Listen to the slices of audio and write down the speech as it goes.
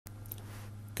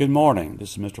Good morning,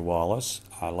 this is Mr. Wallace.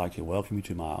 I'd like to welcome you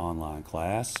to my online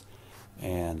class.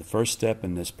 And the first step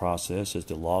in this process is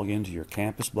to log into your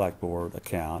Campus Blackboard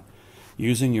account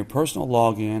using your personal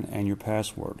login and your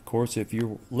password. Of course, if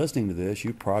you're listening to this,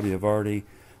 you probably have already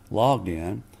logged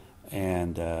in.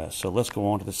 And so let's go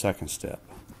on to the second step.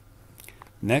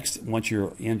 Next, once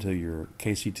you're into your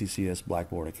KCTCS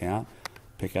Blackboard account,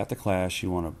 pick out the class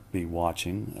you want to be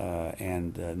watching.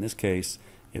 And in this case,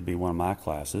 it'll be one of my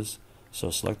classes. So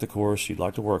select the course you'd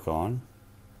like to work on.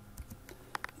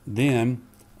 Then,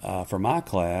 for my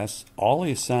class, all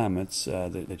the assignments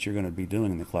that you're going to be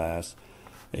doing in the class,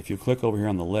 if you click over here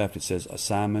on the left, it says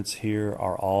assignments here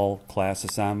are all class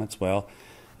assignments. Well,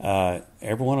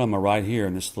 every one of them are right here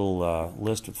in this little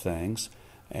list of things.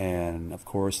 And of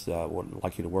course, would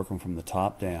like you to work them from the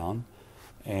top down.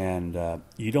 And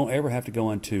you don't ever have to go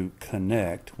into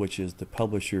Connect, which is the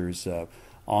publisher's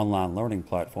online learning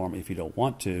platform, if you don't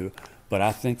want to, but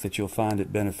I think that you'll find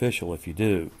it beneficial if you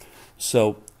do.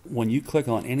 So when you click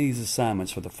on any of these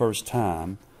assignments for the first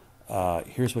time,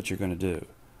 here's what you're going to do.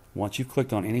 Once you've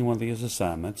clicked on any one of these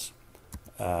assignments,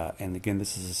 and again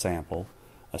this is a sample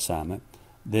assignment,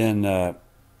 then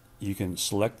you can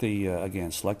select the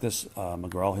select this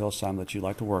McGraw-Hill assignment that you'd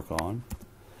like to work on,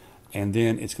 and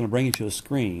then it's going to bring you to a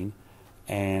screen,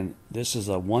 and this is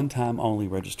a one-time only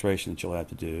registration that you'll have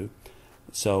to do.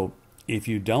 So if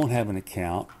you don't have an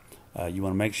account, you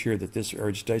want to make sure that this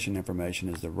registration information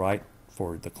is the right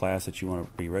for the class that you want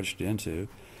to be registered into.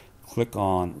 Click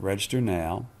on Register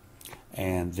Now,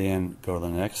 and then go to the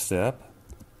next step,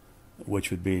 which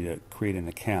would be to create an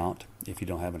account if you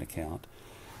don't have an account.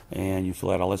 And you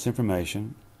fill out all this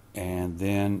information, and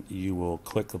then you will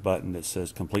click the button that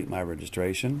says Complete My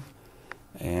Registration.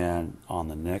 And on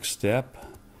the next step,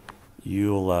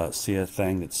 you'll see a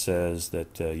thing that says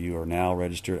that you are now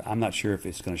registered. I'm not sure if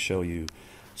it's going to show you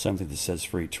something that says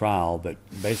free trial, but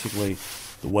basically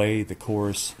the way the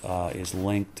course is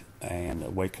linked and the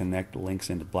way Connect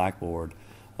links into Blackboard,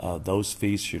 those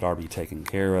fees should already be taken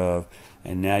care of.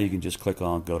 And now you can just click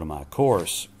on Go to My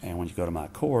Course. And when you go to My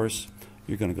Course,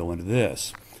 you're going to go into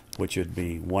this, which would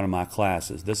be one of my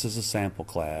classes. This is a sample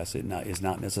class. It is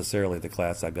not necessarily the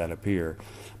class I got up here,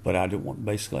 but I do want,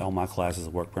 basically all my classes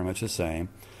work pretty much the same.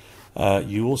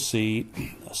 You will see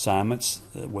assignments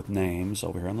with names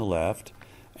over here on the left,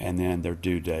 and then their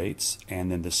due dates,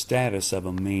 and then the status of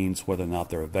them means whether or not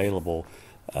they're available,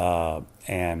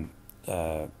 and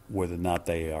whether or not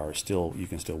they are still, you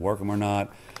can still work them or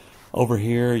not. Over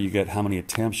here you get how many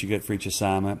attempts you get for each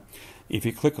assignment. If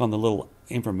you click on the little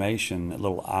information, that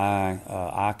little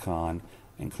icon,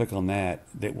 and click on that,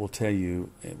 that will tell you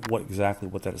exactly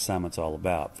what that assignment's all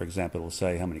about. For example, it will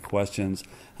say how many questions,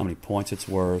 how many points it's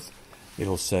worth.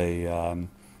 It'll say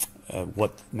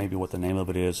maybe what the name of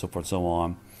it is, so forth and so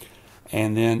on.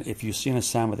 And then if you see an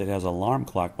assignment that has an alarm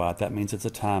clock by it, that means it's a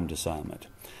timed assignment.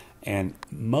 And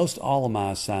most all of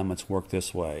my assignments work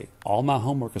this way. All my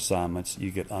homework assignments,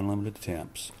 you get unlimited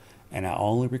attempts, and I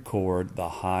only record the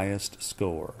highest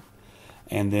score.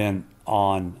 And then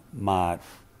on my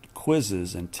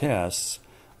quizzes and tests,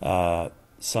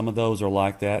 some of those are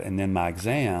like that, and then my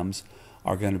exams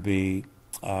are going to be,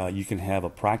 you can have a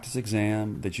practice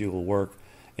exam that you will work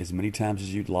as many times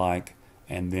as you'd like,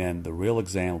 and then the real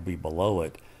exam will be below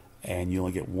it, and you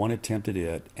only get one attempt at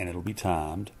it, and it'll be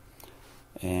timed.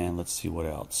 And let's see what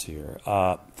else here.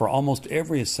 For almost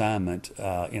every assignment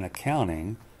in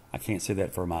accounting, I can't say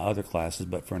that for my other classes,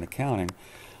 but for an accounting,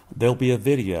 there'll be a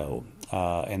video,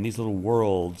 and these little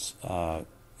worlds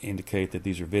indicate that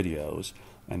these are videos,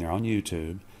 and they're on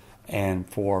YouTube. And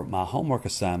for my homework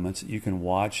assignments, you can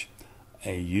watch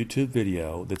a YouTube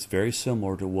video that's very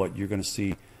similar to what you're going to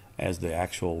see as the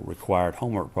actual required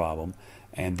homework problem.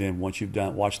 And then once you've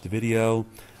watched the video,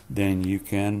 then you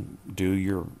can do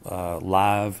your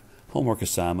live homework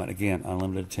assignment. Again,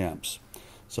 unlimited attempts.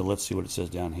 So let's see what it says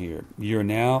down here. You're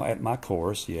now at my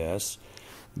course, yes.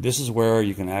 This is where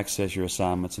you can access your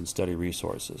assignments and study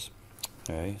resources.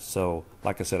 Okay, so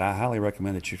like I said, I highly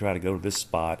recommend that you try to go to this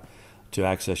spot to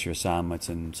access your assignments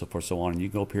and so forth and so on. And you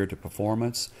can go up here to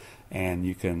performance, and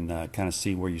you can kind of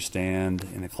see where you stand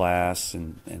in the class,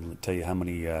 and tell you how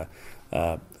many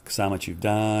assignments you've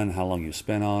done, how long you've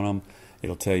spent on them.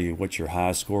 It'll tell you what your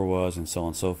high score was, and so on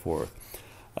and so forth.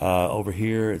 Over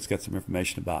here, it's got some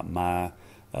information about my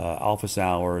office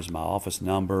hours, my office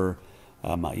number,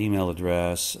 my email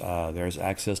address. There's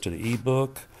access to the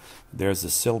ebook. There's the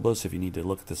syllabus. If you need to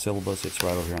look at the syllabus, it's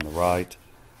right over here on the right.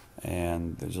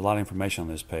 And there's a lot of information on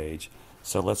this page.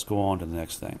 So let's go on to the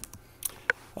next thing.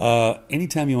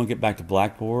 Anytime you want to get back to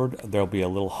Blackboard, there'll be a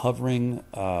little hovering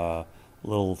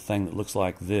little thing that looks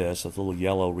like this, a little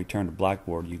yellow return to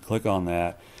Blackboard. You click on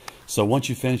that. So once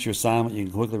you finish your assignment, you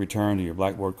can quickly return to your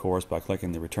Blackboard course by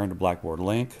clicking the Return to Blackboard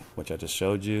link, which I just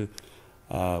showed you.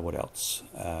 What else?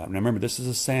 Now remember, this is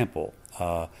a sample.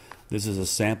 This is a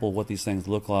sample of what these things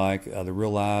look like. The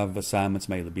real live assignments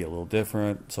may be a little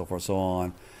different, so forth, so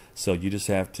on. So you just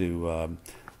have to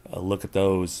look at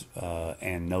those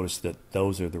and notice that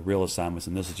those are the real assignments,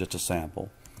 and this is just a sample.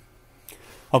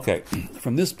 Okay,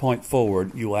 from this point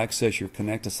forward, you will access your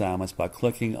Connect assignments by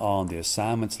clicking on the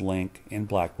assignments link in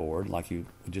Blackboard, like we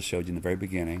just showed you in the very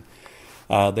beginning.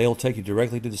 They'll take you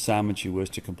directly to the assignments you wish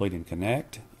to complete in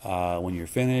Connect. When you're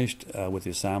finished with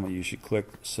the assignment, you should click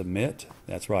Submit.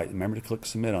 That's right. Remember to click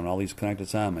Submit on all these Connect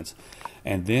assignments.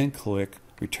 And then click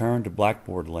Return to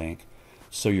Blackboard link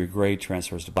so your grade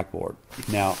transfers to Blackboard.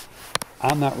 Now,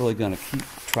 I'm not really going to keep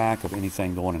track of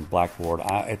anything going in Blackboard.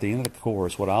 At the end of the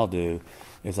course, what I'll do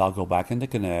is I'll go back into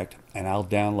Connect and I'll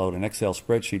download an Excel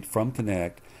spreadsheet from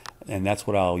Connect, and that's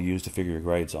what I'll use to figure your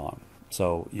grades on.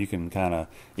 So you can kind of,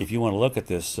 if you want to look at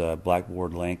this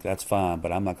Blackboard link, that's fine,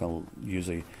 but I'm not going to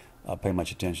usually pay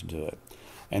much attention to it.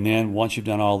 And then once you've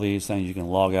done all these things, you can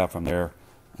log out from there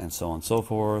and so on and so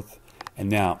forth. And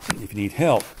now, if you need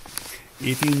help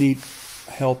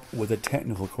with a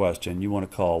technical question, you want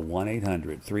to call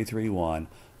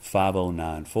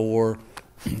 1-800-331-5094.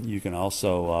 You can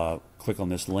also click on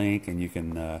this link and you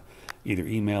can either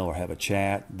email or have a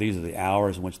chat. These are the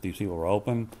hours in which these people are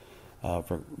open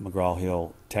for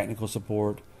McGraw-Hill technical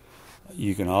support.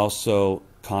 You can also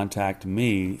contact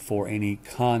me for any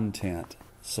content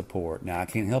support. Now, I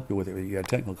can't help you with it if you have a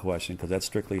technical question because that's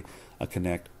strictly a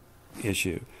Connect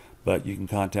issue. But you can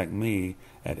contact me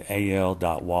at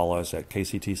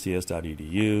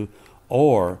al.wallace@kctcs.edu,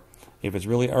 or if it's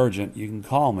really urgent, you can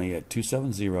call me at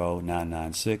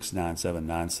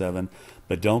 270-996-9797,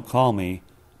 but don't call me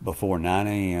before 9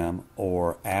 a.m.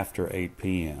 or after 8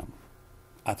 p.m.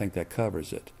 I think that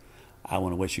covers it. I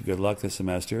want to wish you good luck this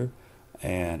semester,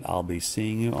 and I'll be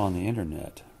seeing you on the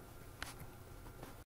internet.